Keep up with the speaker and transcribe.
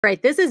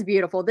Right, this is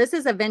beautiful. This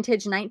is a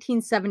vintage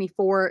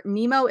 1974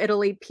 Nemo,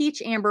 Italy, peach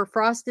amber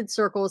frosted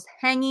circles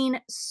hanging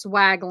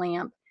swag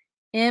lamp,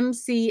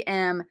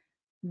 MCM.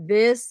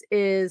 This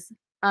is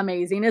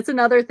amazing. It's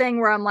another thing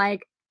where I'm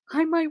like,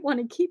 I might want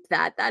to keep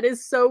that. That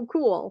is so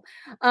cool.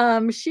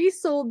 She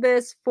sold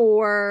this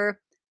for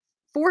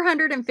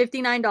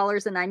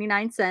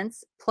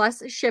 $459.99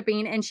 plus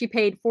shipping, and she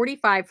paid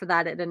 $45 for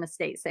that at an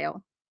estate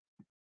sale.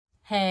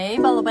 Hey,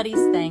 Bolo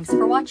Buddies, thanks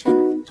for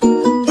watching.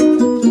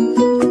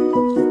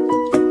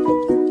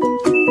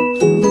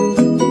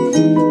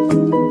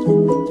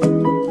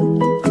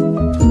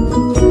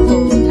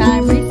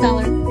 Full-time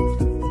reseller.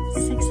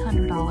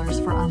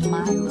 $600 for a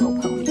My Little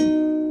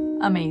Pony.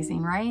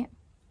 Amazing, right?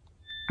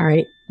 All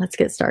right, let's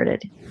get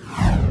started.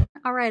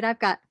 All right, I've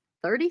got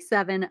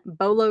 37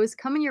 bolos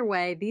coming your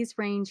way. These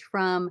range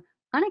from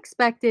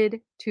unexpected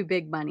to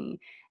big money.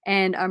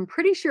 And I'm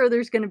pretty sure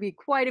there's going to be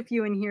quite a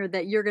few in here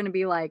that you're going to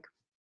be like,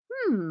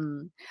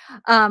 I'm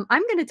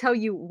going to tell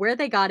you where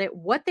they got it,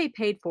 what they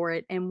paid for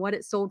it, and what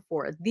it sold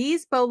for.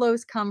 These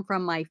bolos come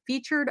from my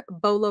featured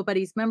Bolo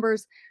Buddies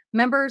members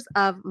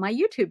of my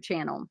YouTube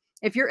channel.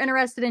 If you're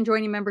interested in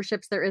joining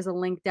memberships, there is a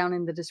link down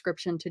in the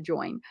description to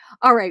join.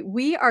 All right,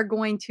 we are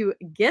going to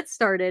get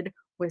started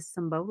with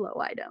some bolo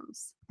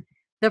items.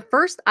 The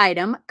first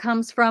item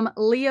comes from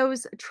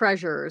Leo's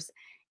Treasures,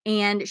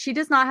 and she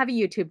does not have a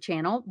YouTube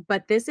channel,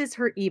 but this is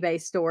her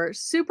eBay store.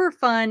 Super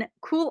fun,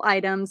 cool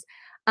items.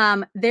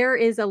 There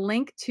is a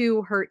link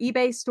to her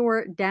eBay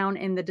store down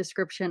in the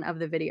description of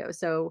the video,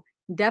 so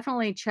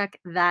definitely check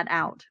that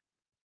out.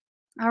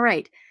 All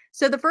right,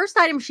 so the first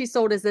item she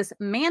sold is this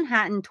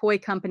Manhattan Toy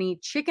Company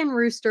Chicken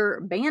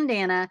Rooster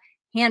Bandana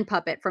Hand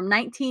Puppet from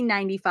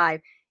 1995.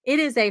 It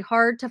is a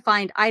hard to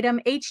find item.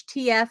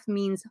 HTF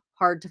means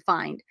hard to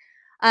find.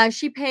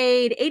 She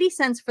paid 80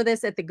 cents for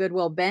this at the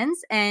Goodwill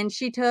bins, and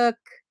she took,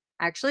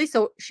 actually,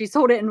 so she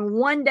sold it in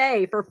one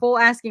day for full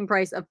asking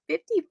price of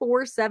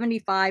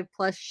 $54.75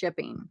 plus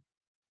shipping.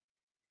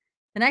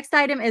 The next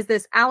item is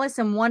this Alice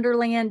in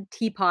Wonderland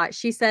teapot.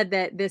 She said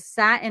that this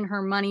sat in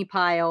her money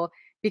pile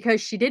because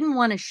she didn't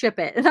want to ship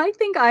it. And I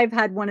think I've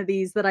had one of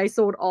these that I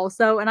sold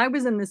also, and I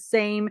was in the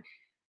same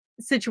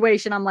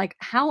situation. I'm like,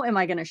 how am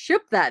I going to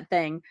ship that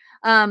thing?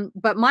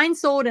 But mine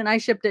sold and I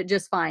shipped it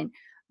just fine.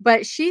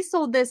 But she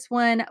sold this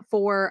one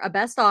for a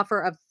best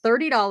offer of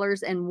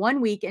 $30 in 1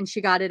 week, and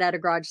she got it at a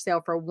garage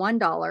sale for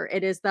 $1.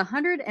 It is the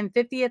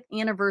 150th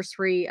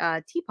anniversary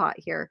teapot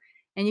here,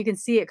 and you can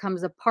see it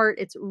comes apart.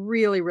 It's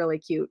really, really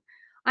cute.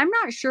 I'm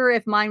not sure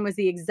if mine was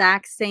the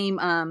exact same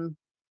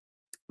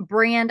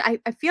brand. I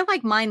feel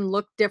like mine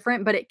looked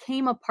different, but it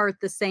came apart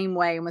the same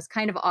way and was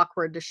kind of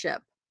awkward to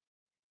ship.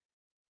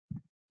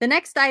 The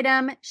next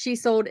item she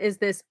sold is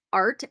this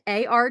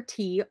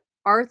A-R-T,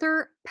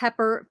 Arthur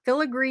Pepper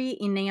filigree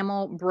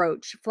enamel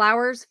brooch.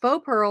 Flowers,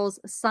 faux pearls,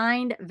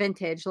 signed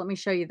vintage. Let me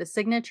show you the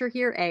signature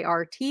here,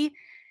 A-R-T.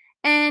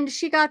 And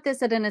she got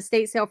this at an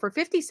estate sale for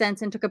 50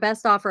 cents and took a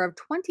best offer of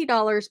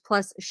 $20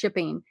 plus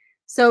shipping.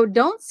 So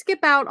don't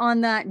skip out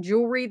on that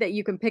jewelry that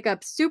you can pick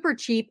up super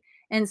cheap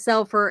and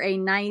sell for a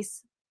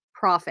nice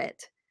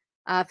profit.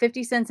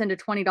 50 cents into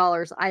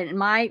 $20.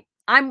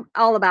 I'm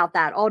all about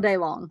that all day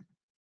long.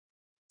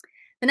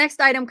 The next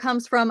item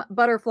comes from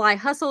Butterfly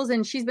Hustles,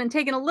 and she's been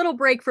taking a little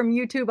break from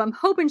YouTube. I'm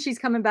hoping she's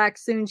coming back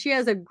soon. She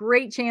has a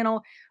great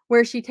channel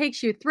where she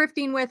takes you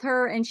thrifting with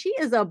her, and she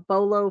is a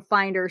bolo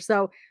finder.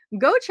 So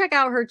go check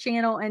out her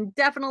channel and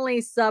definitely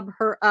sub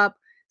her up.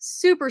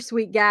 Super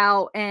sweet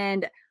gal.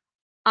 And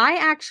I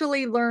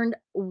actually learned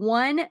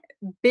one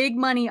big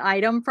money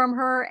item from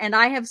her, and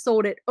I have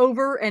sold it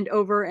over and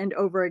over and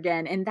over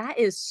again. And that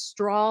is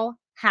straw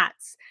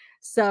hats.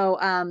 So,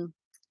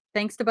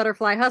 thanks to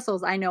Butterfly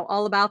Hustles, I know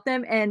all about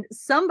them. And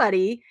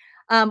somebody,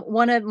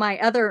 one of my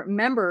other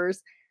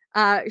members,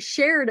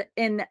 shared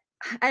in,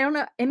 I don't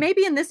know, it may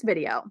be in this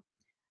video,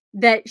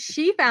 that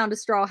she found a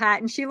straw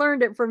hat and she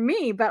learned it from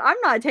me, but I'm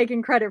not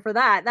taking credit for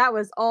that. That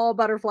was all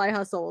Butterfly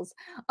Hustles.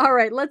 All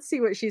right, let's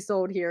see what she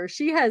sold here.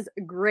 She has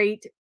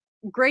great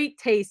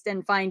taste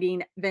in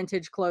finding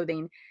vintage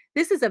clothing.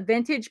 This is a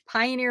vintage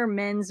Pioneer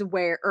men's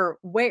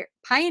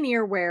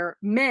Pioneer wear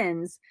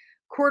men's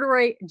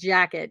corduroy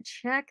jacket.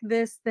 Check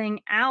this thing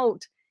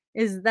out.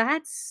 Is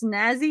that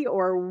snazzy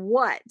or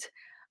what?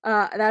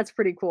 That's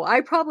pretty cool.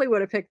 I probably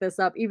would have picked this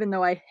up even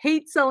though I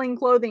hate selling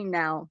clothing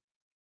now.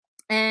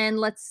 And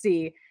let's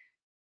see.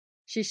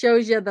 She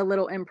shows you the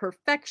little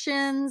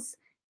imperfections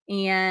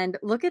and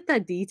look at the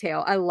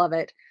detail. I love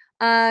it.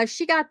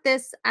 She got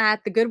this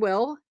at the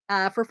Goodwill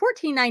for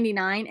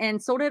 $14.99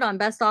 and sold it on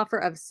best offer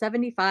of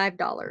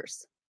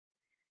 $75.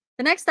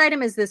 The next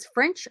item is this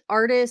French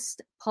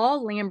artist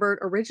Paul Lambert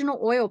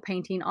original oil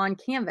painting on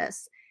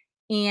canvas.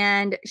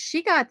 And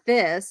she got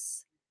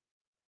this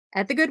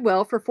at the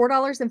Goodwill for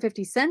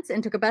 $4.50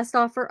 and took a best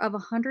offer of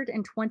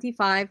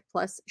 $125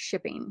 plus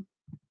shipping.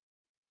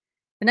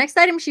 The next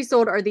item she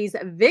sold are these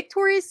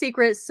Victoria's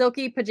Secret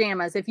silky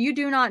pajamas. If you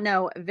do not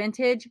know,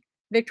 vintage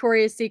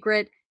Victoria's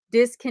Secret,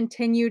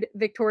 discontinued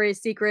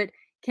Victoria's Secret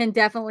can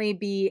definitely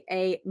be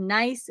a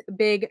nice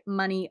big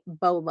money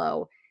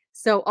bolo.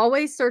 So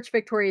always search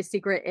Victoria's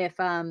Secret if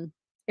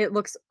it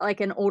looks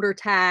like an older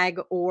tag,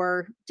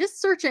 or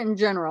just search it in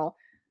general.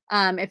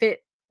 If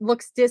it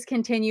looks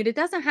discontinued, it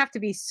doesn't have to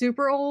be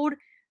super old.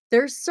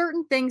 There's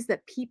certain things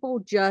that people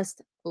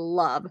just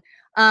love.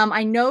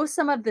 I know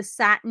some of the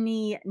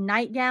satiny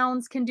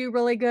nightgowns can do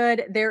really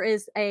good. There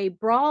is a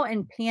bra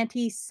and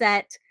panty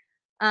set.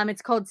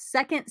 It's called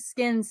Second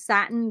Skin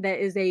Satin. That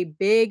is a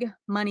big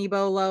money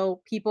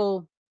bolo.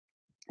 People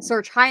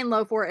search high and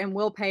low for it and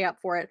will pay up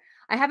for it.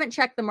 I haven't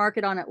checked the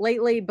market on it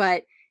lately,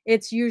 but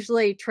it's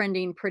usually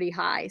trending pretty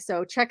high.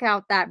 So check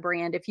out that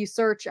brand. If you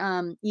search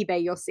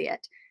eBay, you'll see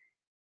it.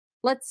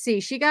 Let's see.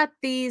 She got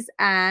these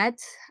at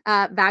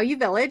Value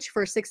Village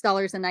for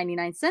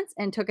 $6.99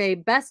 and took a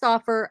best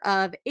offer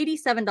of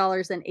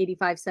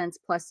 $87.85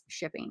 plus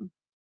shipping.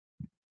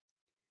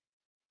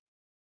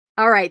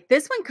 All right,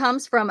 this one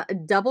comes from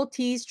Double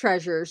T's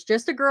Treasures,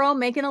 just a girl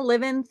making a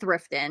living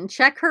thrifting.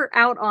 Check her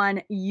out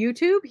on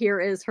YouTube. Here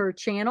is her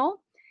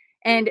channel.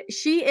 And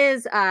she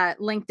is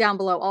linked down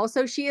below.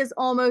 Also, she is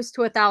almost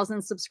to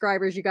 1,000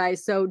 subscribers, you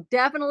guys. So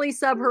definitely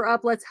sub her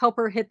up. Let's help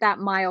her hit that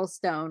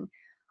milestone.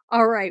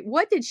 All right,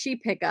 what did she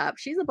pick up?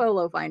 She's a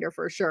bolo finder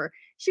for sure.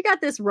 She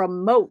got this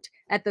remote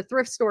at the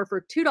thrift store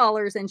for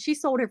 $2 and she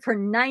sold it for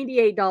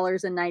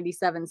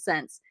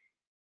 $98.97.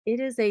 It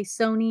is a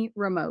Sony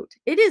remote.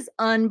 It is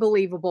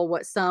unbelievable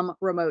what some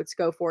remotes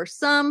go for.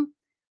 Some,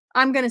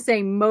 I'm going to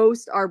say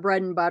most, are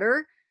bread and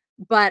butter,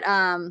 but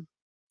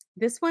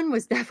this one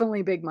was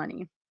definitely big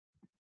money.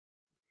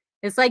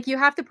 It's like you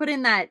have to put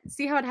in that,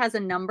 see how it has a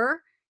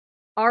number?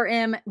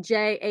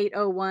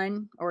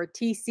 RMJ801 or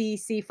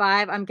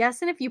TCC5. I'm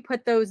guessing if you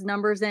put those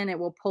numbers in, it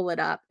will pull it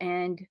up,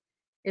 and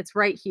it's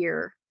right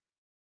here.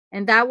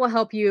 And that will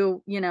help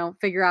you,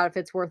 figure out if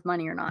it's worth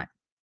money or not.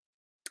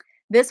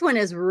 This one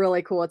is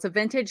really cool. It's a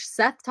vintage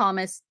Seth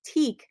Thomas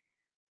teak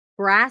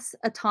brass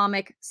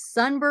atomic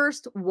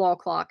sunburst wall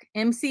clock,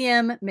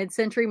 MCM,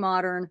 mid-century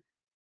modern.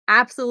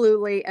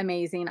 Absolutely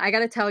amazing. I got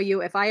to tell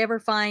you, if I ever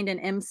find an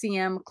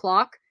MCM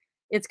clock,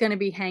 it's going to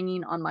be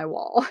hanging on my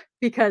wall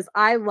because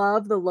I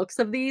love the looks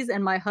of these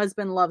and my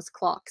husband loves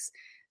clocks.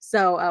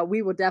 So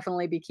we will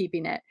definitely be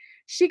keeping it.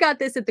 She got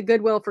this at the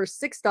Goodwill for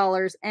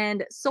 $6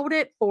 and sold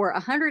it for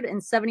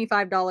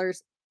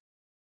 $175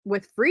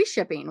 with free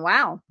shipping.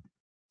 Wow.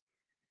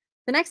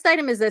 The next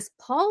item is this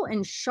Paul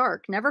and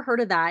Shark. Never heard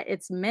of that.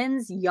 It's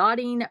men's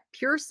yachting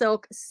pure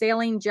silk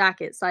sailing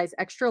jacket, size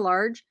extra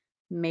large,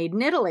 made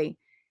in Italy.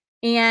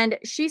 And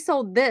she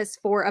sold this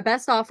for a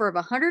best offer of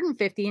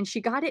 $150, and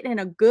she got it in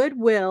a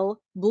Goodwill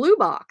blue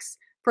box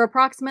for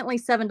approximately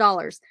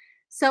 $7.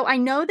 So I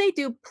know they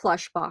do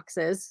plush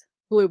boxes,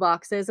 blue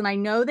boxes, and I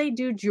know they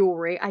do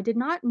jewelry. I did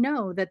not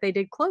know that they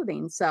did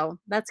clothing, so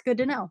that's good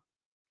to know.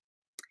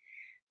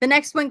 The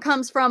next one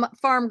comes from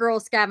Farm Girl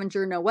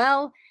Scavenger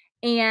Noelle.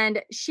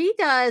 And she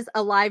does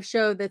a live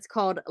show that's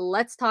called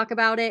Let's Talk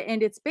About It.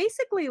 And it's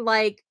basically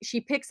like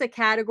she picks a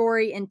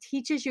category and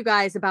teaches you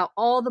guys about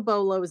all the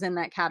bolos in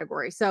that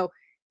category. So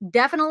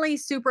definitely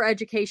super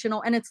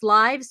educational, and it's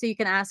live, so you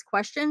can ask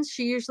questions.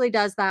 She usually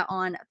does that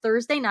on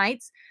Thursday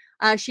nights.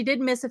 She did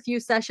miss a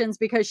few sessions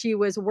because she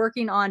was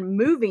working on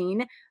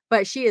moving,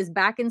 but she is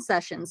back in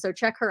session. So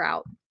check her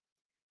out.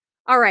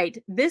 All right,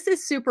 this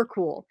is super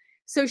cool.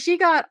 So she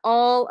got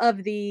all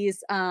of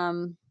these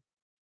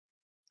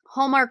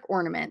Hallmark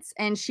ornaments,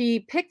 and she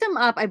picked them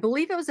up. I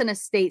believe it was an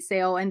estate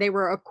sale, and they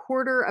were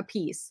 $1/4 a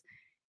piece,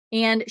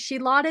 and she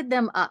lotted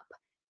them up.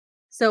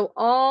 So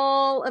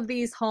all of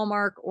these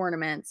Hallmark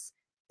ornaments,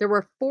 there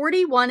were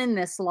 41 in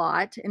this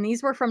lot, and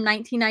these were from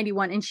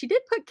 1991. And she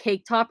did put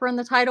Cake Topper in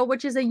the title,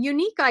 which is a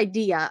unique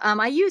idea.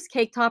 I use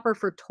Cake Topper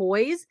for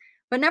toys,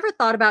 but never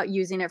thought about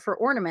using it for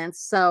ornaments.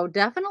 So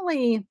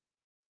definitely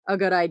a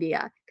good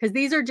idea, because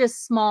these are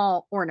just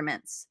small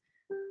ornaments.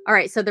 All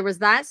right, so there was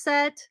that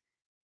set.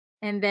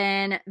 And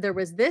then there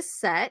was this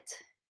set,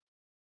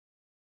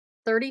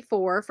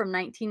 34 from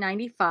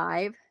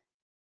 1995.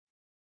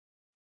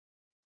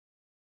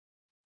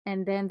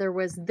 And then there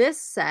was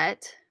this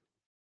set,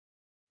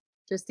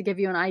 just to give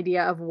you an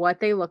idea of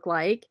what they look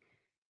like.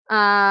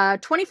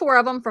 24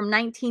 of them from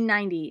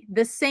 1990.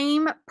 The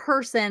same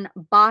person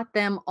bought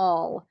them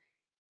all.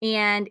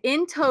 And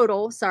in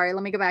total, sorry,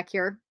 let me go back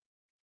here.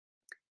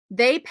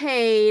 They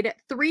paid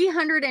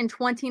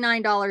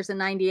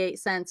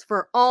 $329.98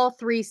 for all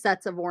 3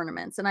 sets of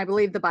ornaments. And I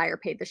believe the buyer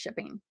paid the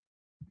shipping.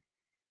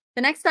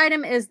 The next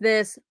item is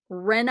this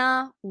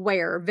Renna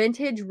ware,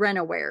 vintage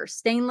Renna ware,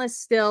 stainless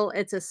steel.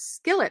 It's a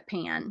skillet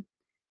pan.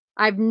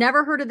 I've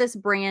never heard of this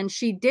brand.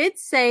 She did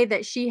say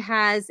that she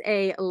has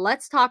a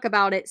Let's Talk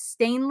About It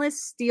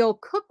stainless steel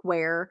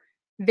cookware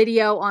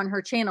video on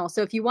her channel.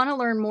 So if you want to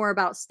learn more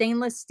about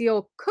stainless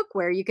steel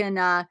cookware, you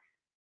can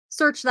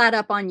search that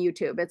up on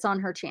YouTube. It's on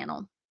her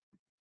channel.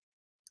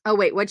 Oh,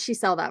 wait, what'd she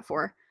sell that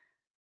for?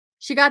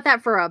 She got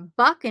that for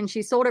 $1 and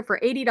she sold it for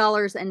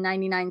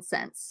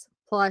 $80.99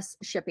 plus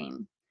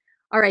shipping.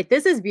 All right,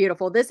 this is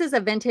beautiful. This is a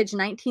vintage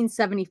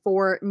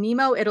 1974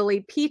 Nemo,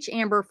 Italy, peach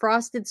amber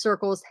frosted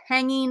circles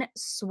hanging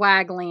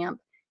swag lamp,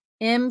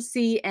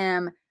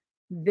 MCM.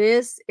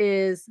 This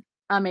is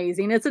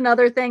amazing. It's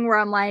another thing where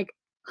I'm like,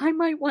 I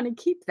might want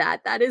to keep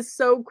that. That is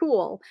so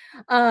cool.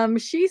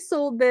 She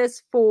sold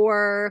this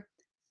for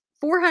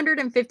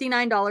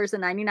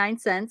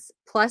 $459.99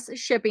 plus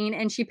shipping,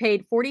 and she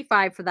paid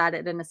 $45 for that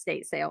at an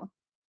estate sale.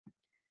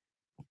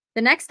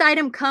 The next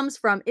item comes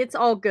from It's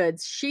All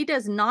Goods. She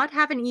does not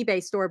have an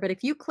eBay store, but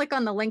if you click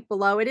on the link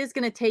below, it is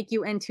going to take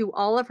you into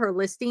all of her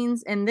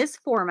listings in this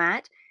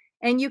format,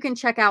 and you can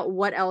check out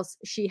what else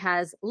she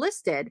has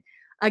listed.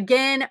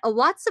 Again,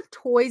 lots of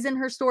toys in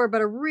her store,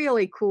 but a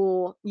really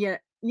cool,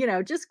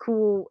 just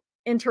cool,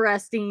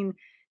 interesting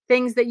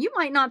things that you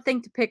might not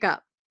think to pick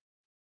up.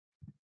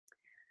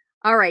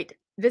 All right,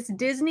 this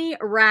Disney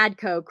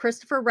Radco,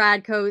 Christopher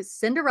Radco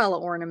Cinderella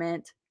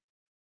ornament,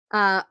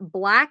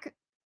 black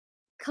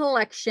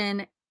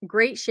collection,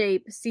 great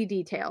shape, see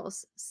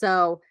details.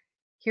 So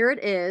here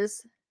it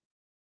is,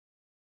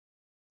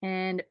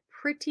 and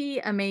pretty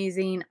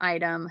amazing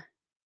item.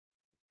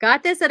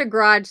 Got this at a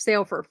garage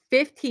sale for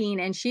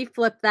 $15, and she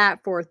flipped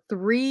that for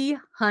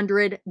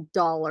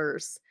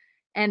 $300,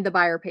 and the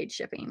buyer paid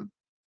shipping.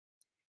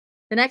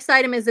 The next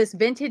item is this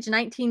vintage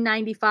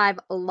 1995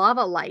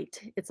 lava light.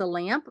 It's a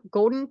lamp,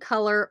 golden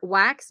color,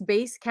 wax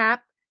base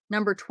cap,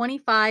 number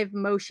 25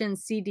 motion,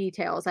 see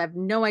details. I have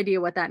no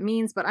idea what that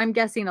means, but I'm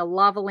guessing a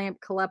lava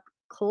lamp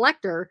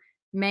collector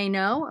may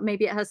know.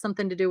 Maybe it has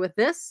something to do with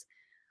this.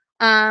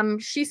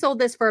 She sold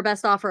this for a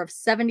best offer of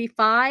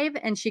 $75,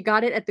 and she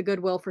got it at the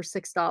Goodwill for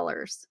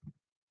 $6.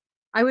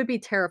 I would be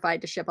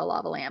terrified to ship a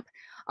lava lamp.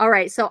 All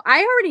right, so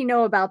I already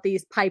know about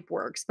these pipe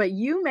works, but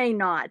you may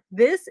not.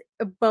 This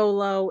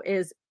Bolo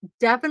is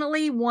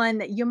definitely one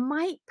that you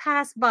might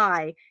pass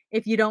by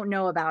if you don't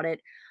know about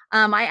it.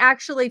 I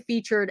actually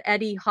featured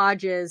Eddie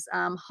Hodges.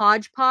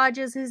 Hodgepodge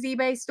is his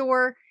eBay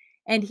store,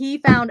 and he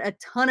found a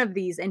ton of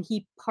these, and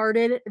he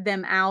parted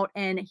them out,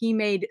 and he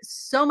made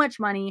so much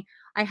money.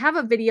 I have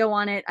a video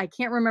on it. I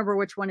can't remember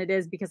which one it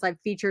is because I've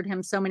featured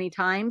him so many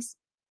times,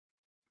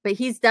 but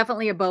he's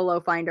definitely a Bolo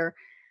finder.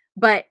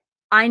 But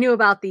I knew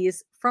about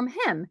these from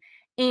him,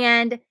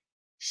 and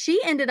she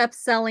ended up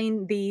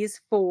selling these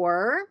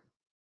for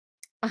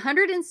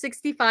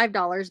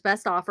 $165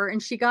 best offer,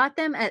 and she got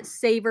them at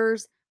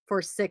Savers for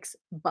 $6.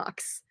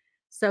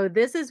 So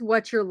this is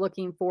what you're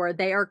looking for.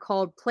 They are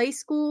called Play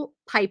School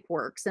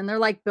Pipeworks, and they're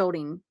like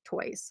building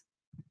toys.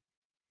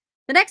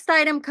 The next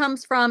item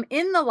comes from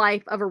In the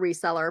Life of a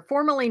Reseller,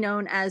 formerly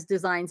known as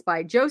Designs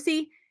by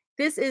Josie.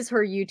 This is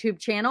her YouTube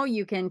channel.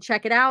 You can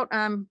check it out.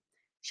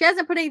 She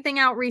hasn't put anything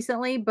out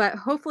recently, but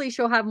hopefully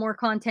she'll have more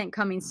content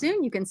coming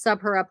soon. You can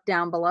sub her up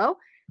down below.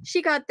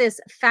 She got this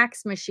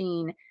fax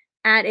machine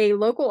at a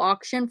local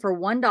auction for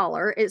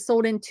 $1. It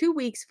sold in 2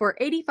 weeks for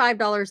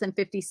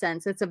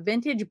 $85.50. It's a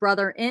vintage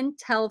Brother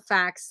Intel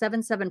Fax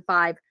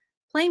 775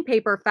 plain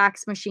paper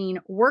fax machine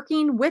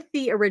working with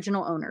the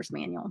original owner's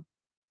manual.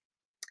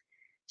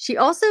 She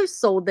also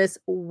sold this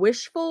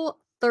Wishful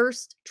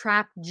Thirst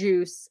Trap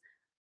Juice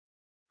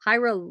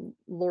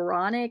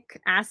hyaluronic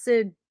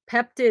acid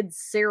peptid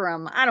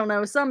serum. I don't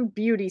know, some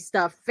beauty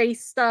stuff,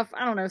 face stuff.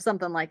 I don't know,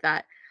 something like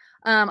that.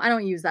 I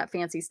don't use that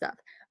fancy stuff.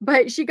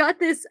 But she got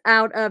this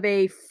out of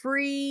a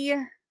free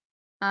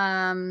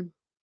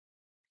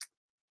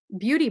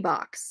beauty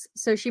box.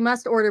 So she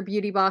must order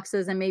beauty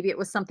boxes, and maybe it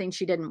was something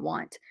she didn't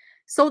want.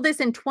 Sold this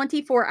in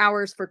 24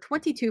 hours for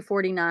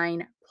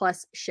 $22.49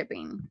 plus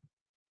shipping.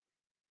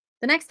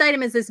 The next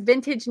item is this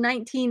vintage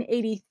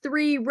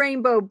 1983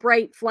 rainbow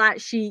bright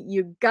flat sheet.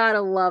 You gotta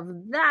love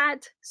that.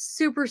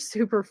 Super,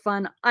 super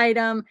fun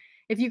item.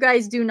 If you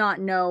guys do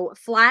not know,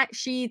 flat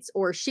sheets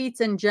or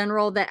sheets in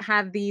general that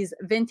have these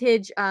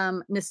vintage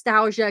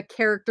nostalgia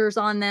characters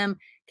on them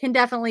can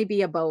definitely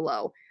be a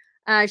Bolo.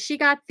 She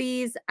got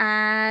these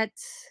at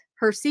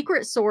her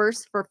secret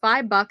source for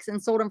 $5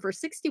 and sold them for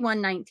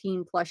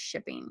 $61.19 plus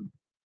shipping.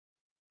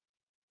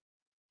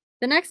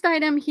 The next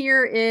item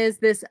here is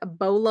this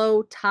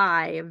Bolo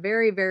tie.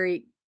 Very,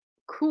 very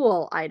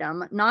cool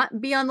item.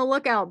 Not be on the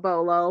lookout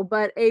Bolo,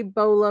 but a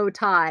Bolo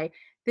tie.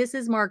 This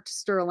is marked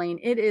sterling.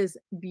 It is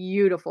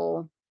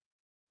beautiful.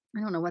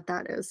 I don't know what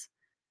that is.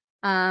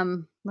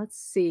 Let's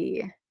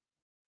see.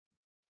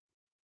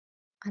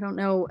 I don't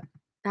know.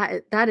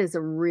 That is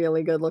a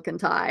really good looking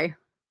tie.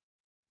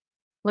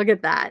 Look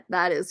at that.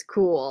 That is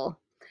cool.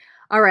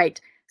 All right.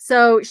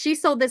 So she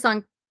sold this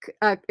on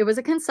it was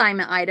a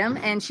consignment item,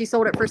 and she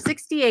sold it for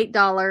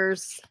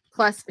 $68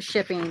 plus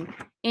shipping.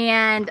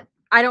 And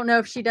I don't know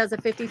if she does a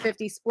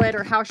 50-50 split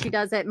or how she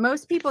does it.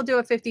 Most people do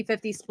a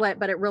 50-50 split,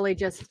 but it really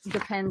just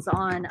depends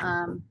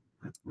on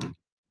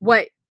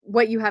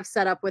what you have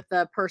set up with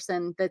the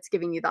person that's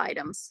giving you the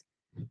items.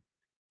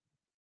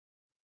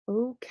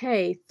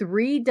 Okay,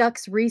 3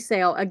 Ducks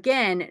resale.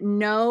 Again,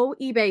 no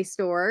eBay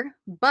store,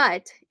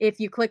 but if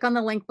you click on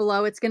the link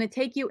below, it's going to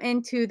take you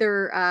into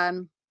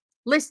their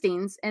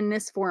listings in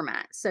this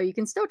format. So you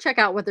can still check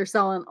out what they're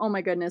selling. Oh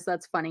my goodness,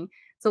 that's funny.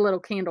 It's a little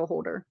candle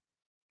holder.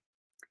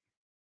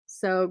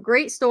 So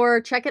great store.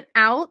 Check it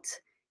out.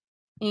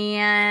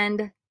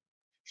 And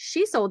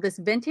She sold this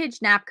vintage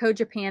Napco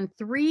Japan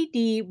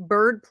 3D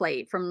bird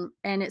plate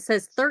and it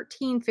says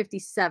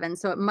 1357.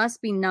 So it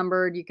must be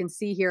numbered. You can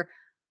see here.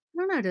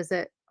 I don't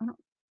know.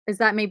 Is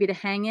that maybe to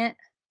hang it?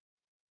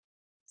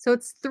 So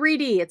it's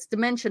 3D. It's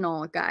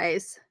dimensional,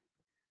 guys.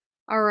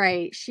 All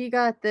right. She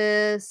got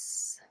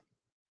this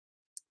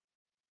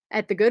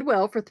at the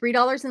Goodwill for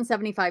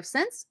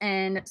 $3.75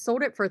 and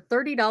sold it for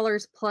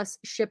 $30 plus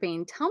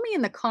shipping. Tell me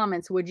in the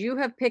comments, would you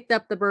have picked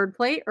up the bird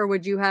plate or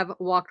would you have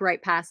walked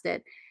right past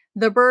it?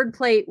 The bird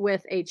plate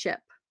with a chip.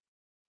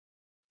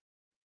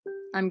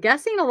 I'm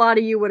guessing a lot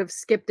of you would have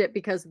skipped it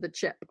because of the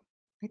chip.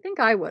 I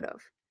think I would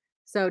have.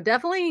 So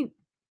definitely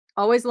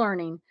always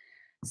learning.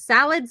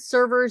 Salad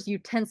servers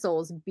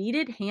utensils,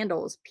 beaded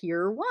handles,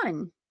 Pier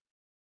 1.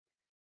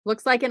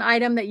 Looks like an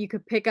item that you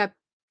could pick up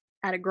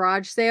at a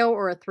garage sale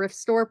or a thrift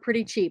store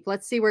pretty cheap.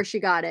 Let's see where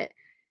she got it.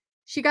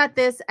 She got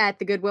this at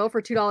the Goodwill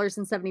for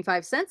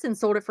 $2.75 and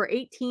sold it for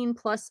 $18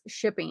 plus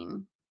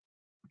shipping.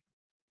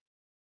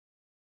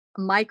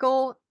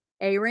 Michael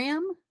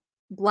Aram,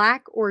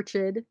 Black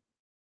Orchid,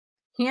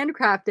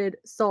 handcrafted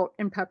salt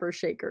and pepper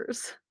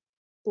shakers.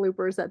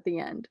 Bloopers at the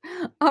end.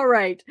 All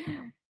right.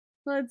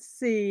 Let's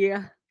see.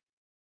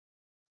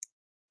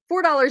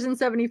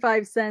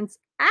 $4.75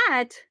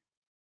 at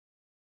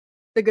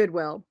the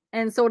Goodwill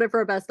and sold it for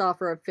a best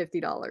offer of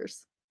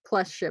 $50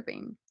 plus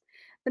shipping.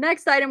 The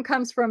next item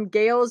comes from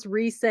Gail's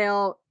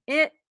Resale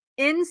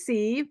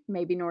NC,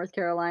 maybe North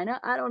Carolina.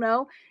 I don't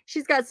know.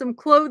 She's got some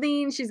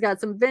clothing. She's got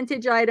some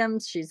vintage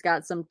items. She's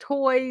got some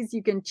toys.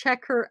 You can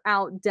check her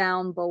out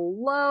down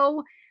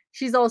below.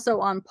 She's also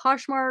on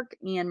Poshmark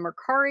and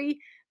Mercari.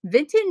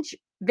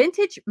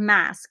 Vintage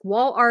mask,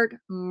 wall art,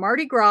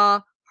 Mardi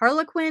Gras,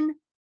 Harlequin,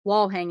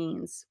 wall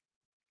hangings.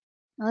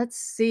 Let's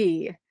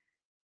see.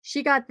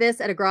 She got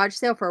this at a garage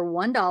sale for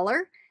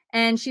 $1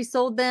 and she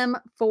sold them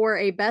for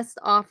a best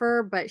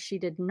offer, but she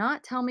did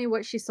not tell me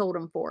what she sold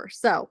them for.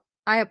 So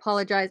I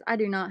apologize. I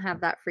do not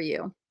have that for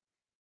you.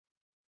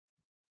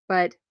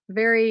 But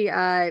very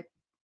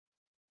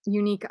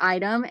unique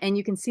item. And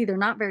you can see they're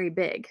not very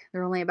big.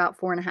 They're only about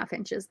 4.5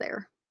 inches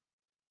there.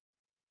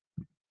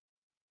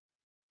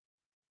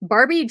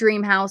 Barbie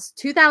Dreamhouse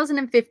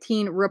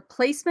 2015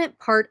 replacement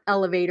part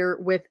elevator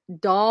with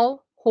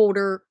doll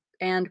holder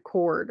and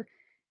cord.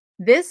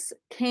 This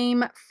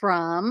came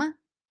from,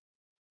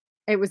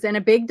 it was in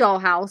a big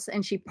dollhouse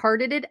and she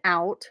parted it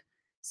out.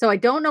 So I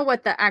don't know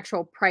what the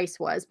actual price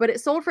was, but it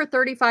sold for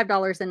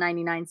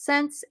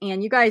 $35.99.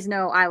 And you guys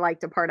know I like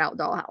to part out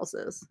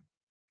dollhouses.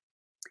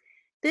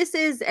 This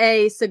is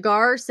a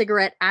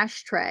cigarette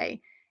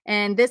ashtray.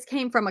 And this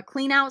came from a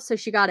clean out. So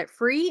she got it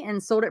free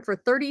and sold it for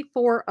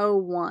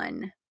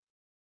 $34.01.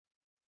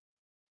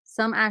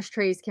 Some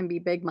ashtrays can be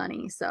big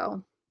money.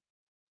 So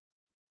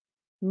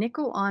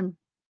nickel on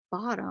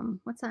bottom.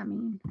 What's that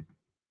mean?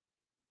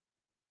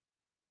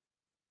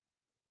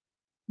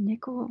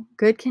 Nickel,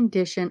 good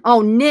condition.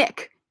 Oh,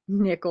 nick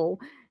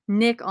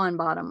on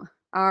bottom.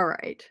 All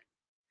right.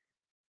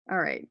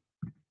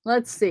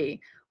 Let's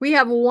see. We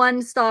have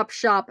One Stop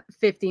Shop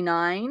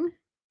 59.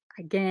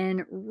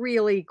 Again,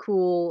 really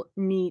cool,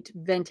 neat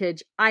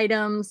vintage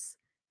items.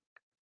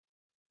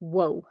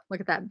 Whoa, look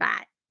at that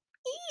bat.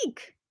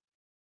 Eek.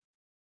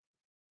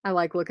 I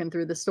like looking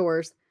through the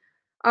stores.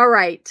 All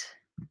right.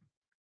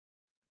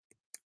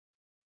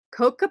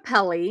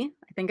 Kokapelli,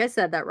 I think I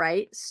said that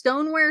right.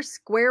 Stoneware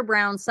Square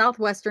Brown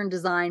Southwestern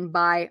design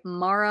by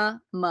Mara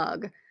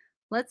Mug.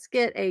 Let's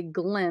get a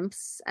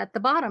glimpse at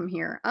the bottom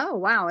here. Oh,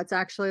 wow. It's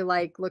actually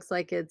looks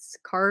like it's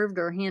carved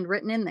or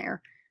handwritten in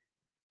there.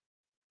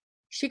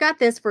 She got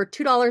this for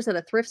 $2 at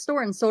a thrift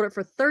store and sold it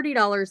for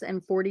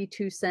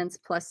 $30.42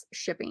 plus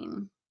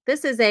shipping.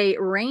 This is a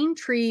Rain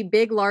Tree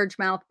Big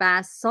Largemouth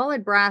Bass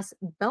solid brass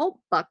belt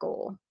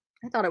buckle.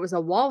 I thought it was a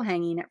wall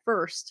hanging at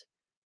first.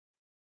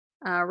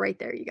 Right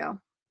there you go.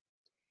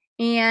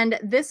 And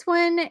this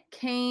one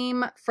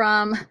came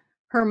from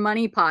her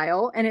money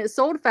pile and it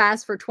sold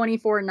fast for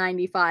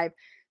 $24.95.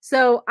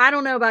 So I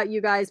don't know about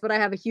you guys, but I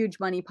have a huge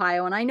money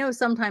pile. And I know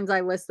sometimes I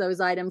list those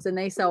items and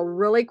they sell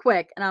really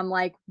quick. And I'm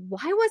like,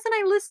 why wasn't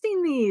I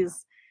listing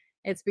these?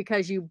 It's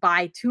because you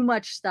buy too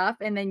much stuff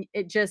and then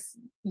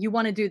you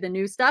want to do the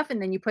new stuff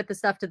and then you put the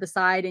stuff to the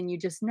side and you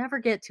just never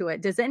get to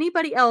it. Does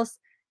anybody else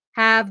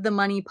have the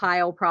money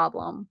pile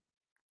problem?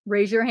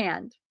 Raise your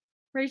hand.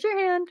 Raise your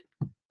hand.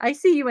 I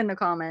see you in the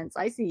comments.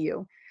 I see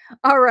you.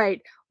 All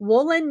right.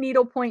 Woolen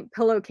needlepoint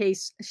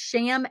pillowcase,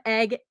 sham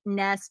egg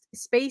nest,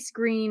 space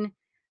green.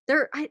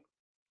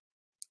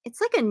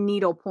 It's like a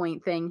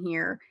needlepoint thing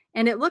here.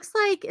 And it looks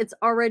like it's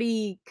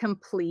already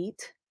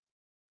complete.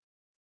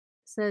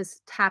 It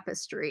says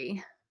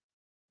tapestry.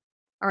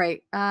 All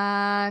right.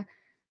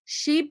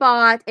 She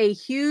bought a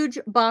huge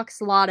box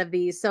lot of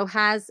these. So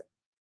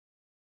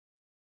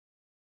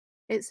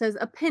it says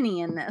a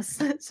penny in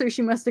this. So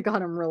she must have got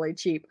them really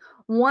cheap.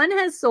 One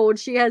has sold.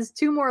 She has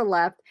 2 more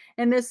left.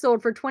 And this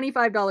sold for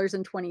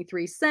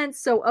 $25.23.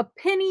 So a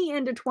penny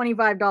into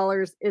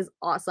 $25 is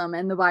awesome.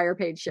 And the buyer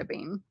paid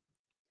shipping.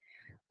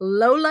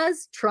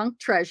 Lola's Trunk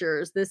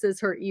Treasures. This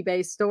is her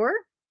eBay store.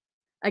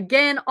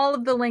 Again, all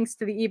of the links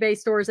to the eBay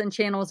stores and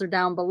channels are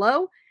down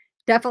below.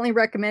 Definitely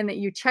recommend that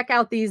you check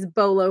out these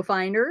Bolo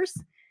finders.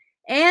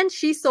 And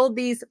she sold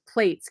these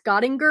plates,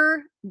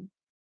 Gottinger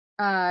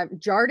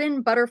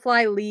Jardin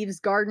Butterfly Leaves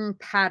Garden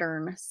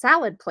Pattern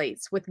salad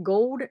plates with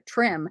gold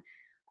trim.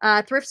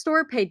 Thrift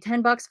store paid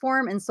 $10 for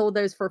them and sold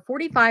those for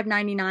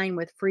 $45.99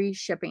 with free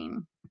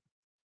shipping.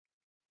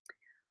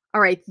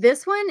 All right,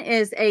 this one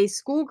is a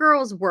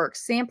schoolgirl's work,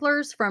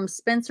 samplers from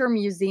Spencer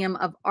Museum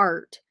of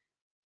Art.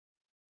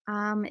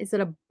 Is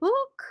it a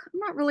book? I'm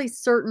not really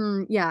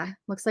certain. Yeah,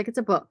 looks like it's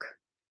a book.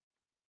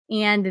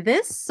 And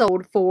this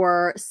sold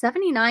for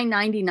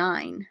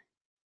 $79.99.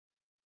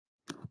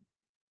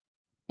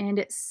 And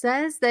it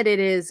says that it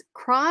is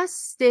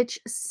cross-stitch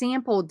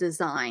sample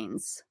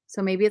designs.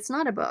 So maybe it's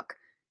not a book.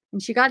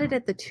 And she got it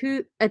at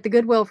the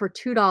Goodwill for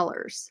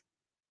 $2.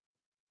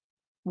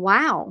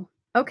 Wow.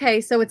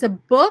 Okay, so it's a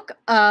book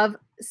of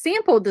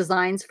sample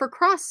designs for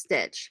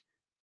cross-stitch.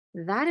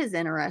 That is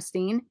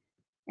interesting.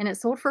 And it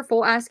sold for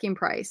full asking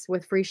price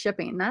with free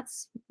shipping.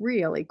 That's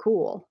really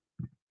cool.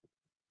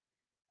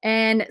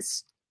 And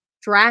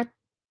Stratigo,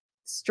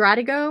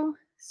 Star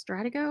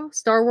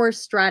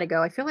Wars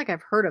Stratigo. I feel like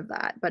I've heard of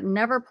that, but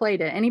never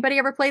played it. Anybody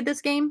ever played this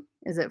game?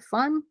 Is it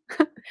fun?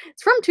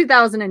 It's from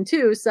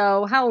 2002,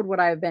 so how old would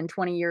I have been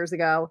 20 years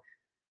ago?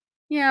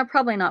 Yeah,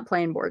 probably not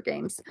playing board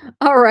games.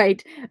 All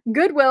right.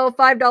 Goodwill,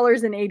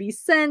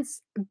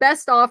 $5.80.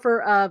 Best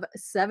offer of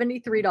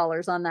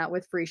 $73 on that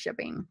with free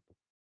shipping.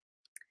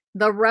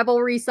 The Rebel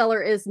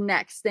reseller is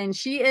next, and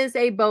she is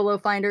a Bolo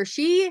finder.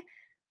 She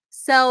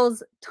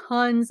sells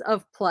tons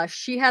of plush.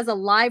 She has a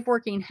live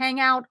working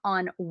hangout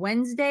on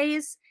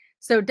Wednesdays,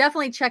 so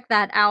definitely check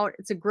that out.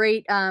 It's a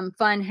great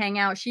fun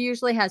hangout. She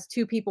usually has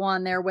 2 people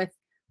on there with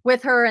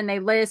her, and they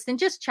list and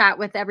just chat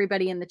with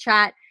everybody in the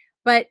chat.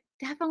 But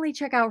definitely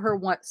check out her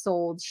what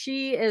sold.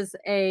 She is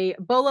a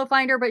Bolo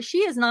finder, but she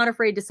is not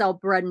afraid to sell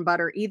bread and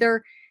butter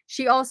either.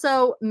 She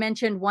also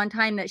mentioned one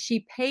time that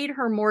she paid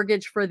her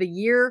mortgage for the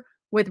year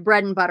with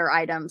bread and butter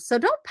items. So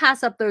don't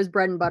pass up those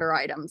bread and butter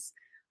items.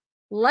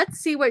 Let's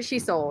see what she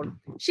sold.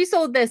 She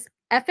sold this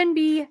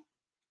F&B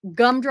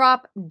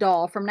gumdrop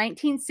doll from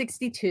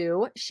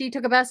 1962. She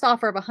took a best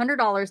offer of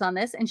 $100 on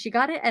this, and she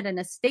got it at an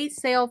estate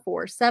sale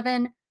for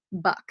 $7.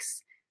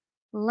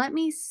 Let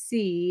me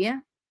see.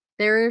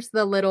 There's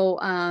the little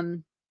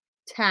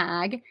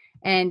tag,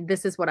 and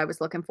this is what I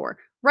was looking for.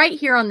 Right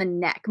here on the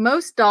neck.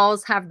 Most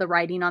dolls have the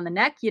writing on the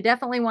neck. You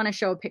definitely want to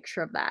show a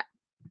picture of that.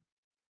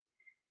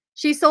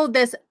 She sold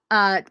this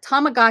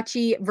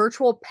Tamagotchi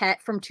virtual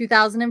pet from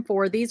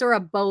 2004. These are a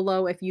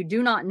Bolo, if you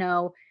do not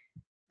know.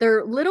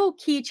 They're little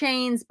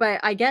keychains, but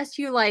I guess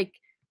you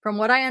from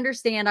what I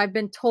understand, I've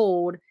been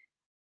told,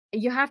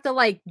 you have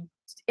to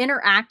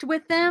interact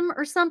with them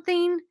or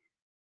something.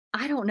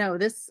 I don't know.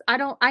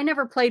 I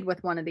never played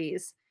with one of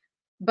these,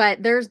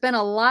 but there's been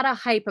a lot of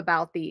hype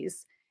about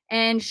these.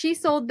 And she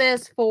sold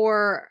this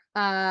for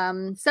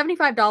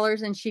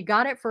 $75, and she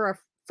got it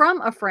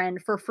from a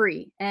friend for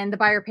free, and the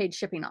buyer paid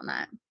shipping on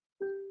that.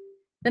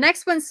 The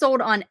next one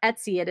sold on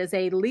Etsy. It is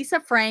a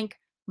Lisa Frank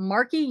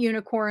Marky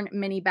Unicorn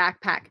mini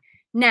backpack.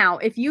 Now,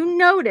 if you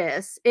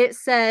notice, it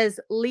says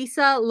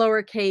Lisa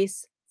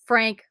lowercase,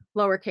 Frank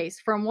lowercase.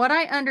 From what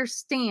I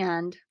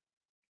understand,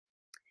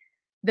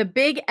 the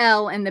big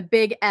L and the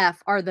big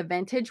F are the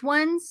vintage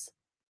ones,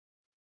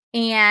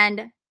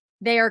 and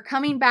they are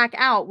coming back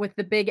out with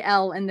the big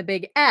L and the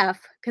big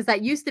F, because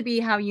that used to be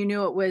how you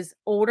knew it was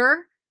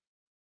older,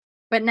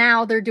 but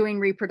now they're doing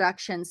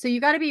reproduction. So you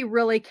got to be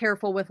really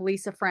careful with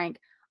Lisa Frank.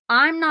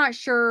 I'm not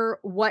sure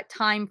what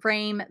time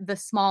frame the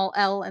small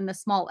L and the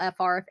small F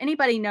are. If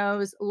anybody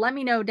knows, let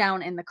me know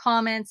down in the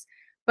comments,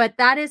 but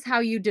that is how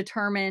you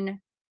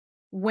determine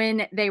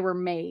when they were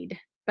made.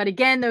 But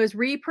again, those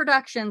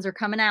reproductions are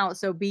coming out,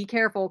 so be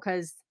careful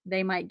because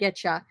they might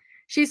get you.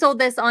 She sold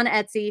this on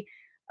Etsy,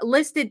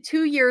 listed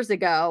 2 years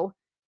ago,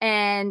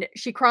 and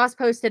she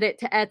cross-posted it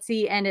to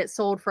Etsy, and it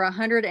sold for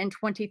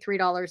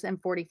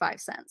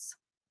 $123.45.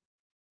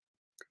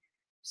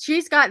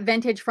 She's got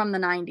vintage from the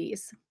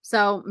 90s.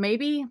 So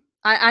maybe,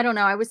 I don't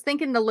know. I was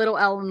thinking the little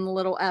L and the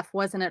little F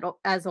wasn't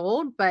as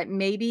old, but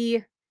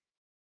maybe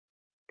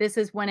this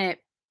is when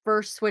it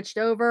first switched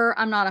over.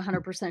 I'm not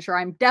 100% sure.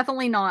 I'm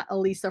definitely not a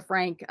Lisa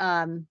Frank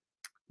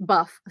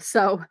buff.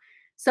 So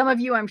some of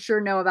you, I'm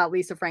sure, know about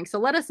Lisa Frank. So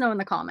let us know in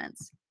the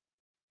comments.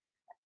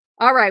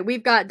 All right,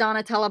 we've got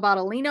Donatella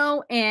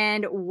Bottolino,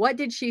 and what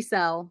did she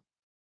sell?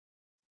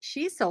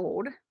 She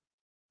sold,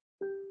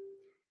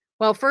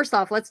 well, first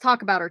off, let's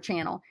talk about her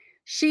channel.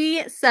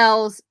 She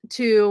sells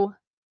to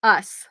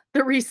us,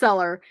 the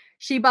reseller.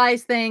 She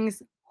buys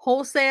things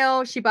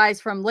wholesale. She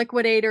buys from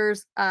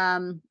liquidators.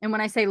 And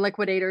when I say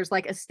liquidators,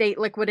 like estate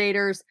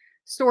liquidators,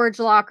 storage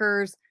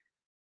lockers.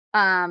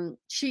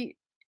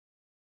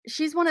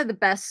 She's one of the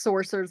best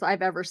sourcers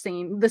I've ever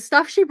seen. The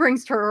stuff she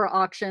brings to her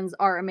auctions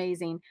are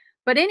amazing.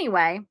 But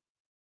anyway,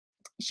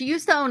 she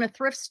used to own a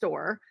thrift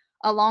store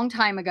a long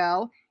time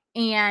ago,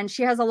 and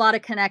she has a lot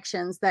of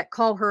connections that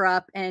call her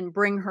up and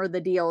bring her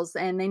the deals,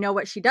 and they know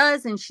what she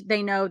does, and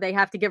they know they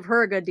have to give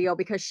her a good deal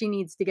because she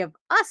needs to give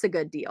us a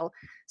good deal.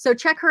 So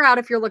check her out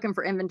if you're looking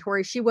for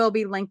inventory. She will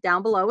be linked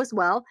down below as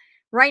well.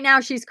 Right now,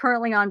 she's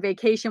currently on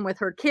vacation with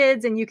her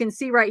kids, and you can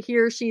see right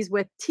here, she's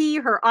with T,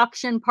 her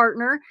auction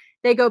partner.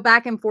 They go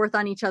back and forth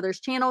on each other's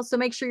channels, so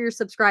make sure you're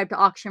subscribed to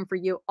Auction for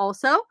You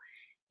also.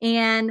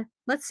 And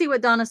let's see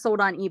what Donna sold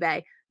on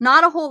eBay.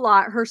 Not a whole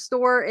lot. Her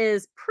store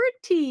is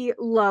pretty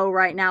low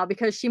right now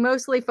because she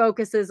mostly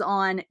focuses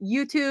on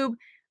YouTube,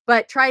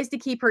 but tries to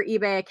keep her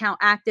eBay account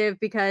active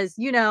because,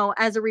 you know,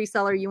 as a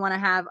reseller, you want to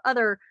have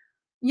other,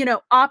 you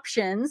know,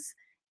 options,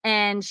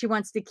 and she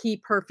wants to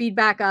keep her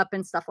feedback up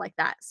and stuff like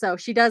that. So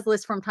she does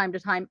list from time to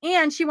time,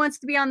 and she wants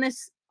to be on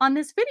this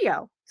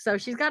video. So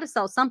she's got to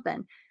sell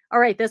something. All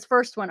right, this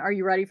first one. Are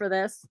you ready for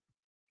this?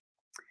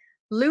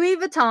 Louis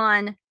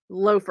Vuitton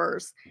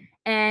loafers.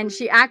 And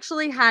she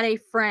actually had a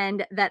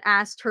friend that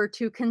asked her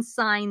to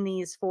consign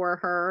these for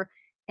her.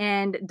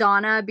 And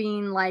Donna,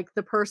 being like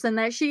the person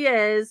that she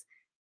is,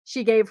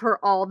 she gave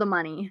her all the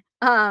money.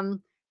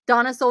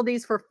 Donna sold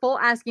these for full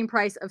asking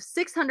price of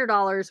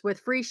 $600 with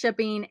free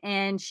shipping,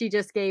 and she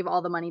just gave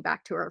all the money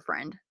back to her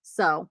friend.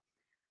 So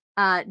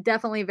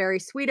definitely very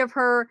sweet of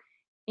her,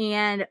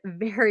 and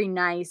very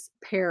nice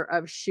pair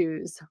of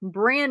shoes.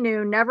 Brand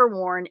new, never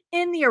worn,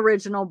 in the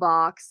original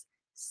box.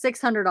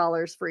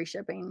 $600 free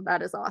shipping.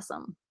 That is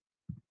awesome.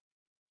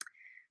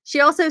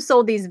 She also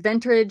sold these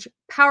vintage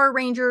Power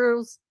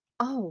Rangers.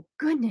 Oh,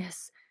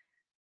 goodness.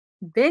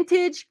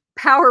 Vintage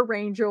Power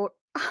Ranger.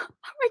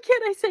 Why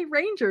can't I say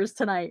Rangers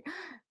tonight?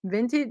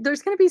 Vintage.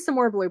 There's going to be some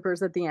more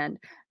bloopers at the end.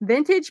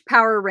 Vintage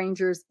Power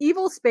Rangers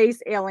Evil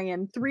Space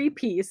Alien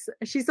 3-piece.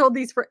 She sold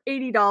these for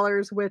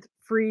 $80 with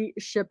free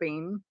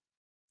shipping.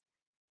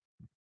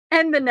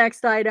 And the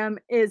next item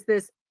is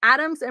this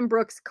Adams and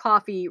Brooks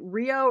Coffee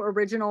Rio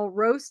Original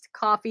Roast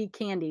Coffee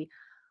Candy.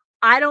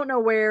 I don't know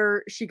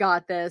where she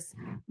got this,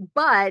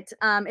 but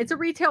it's a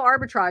retail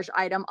arbitrage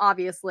item,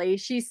 obviously.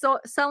 She's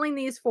selling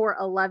these for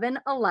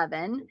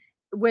 $11.11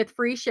 with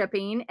free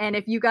shipping. And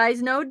if you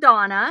guys know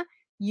Donna,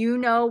 you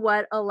know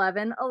what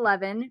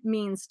 $11.11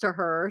 means to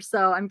her.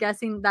 So I'm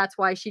guessing that's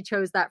why she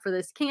chose that for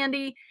this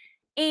candy.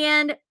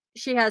 And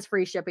she has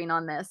free shipping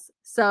on this.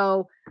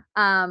 So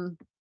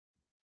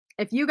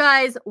if you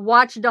guys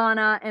watch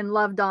Donna and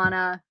love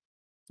Donna,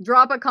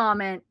 drop a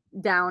comment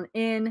down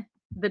in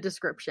the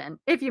description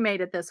if you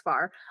made it this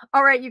far.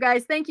 All right, you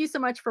guys, thank you so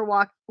much for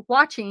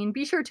watching.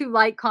 Be sure to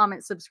like,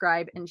 comment,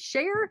 subscribe, and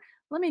share.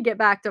 Let me get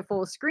back to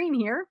full screen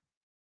here.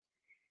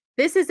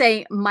 This is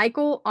a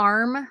Michael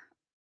Arm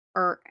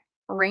or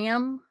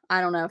Ram.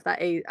 I don't know if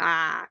that is,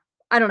 I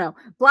don't know.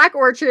 Black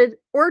Orchid.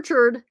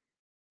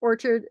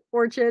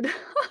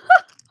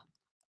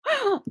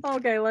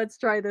 Okay, let's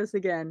try this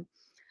again.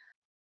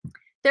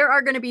 There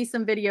are going to be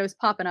some videos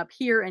popping up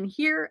here and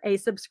here, a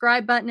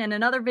subscribe button, and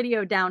another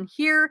video down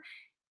here.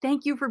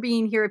 Thank you for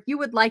being here. If you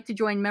would like to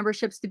join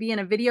memberships to be in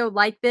a video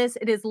like this,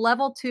 it is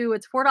level 2.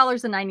 It's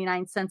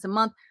 $4.99 a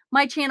month.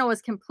 My channel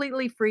is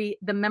completely free.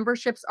 The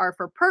memberships are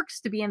for perks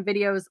to be in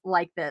videos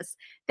like this.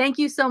 Thank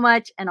you so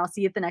much, and I'll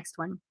see you at the next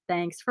one.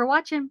 Thanks for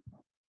watching.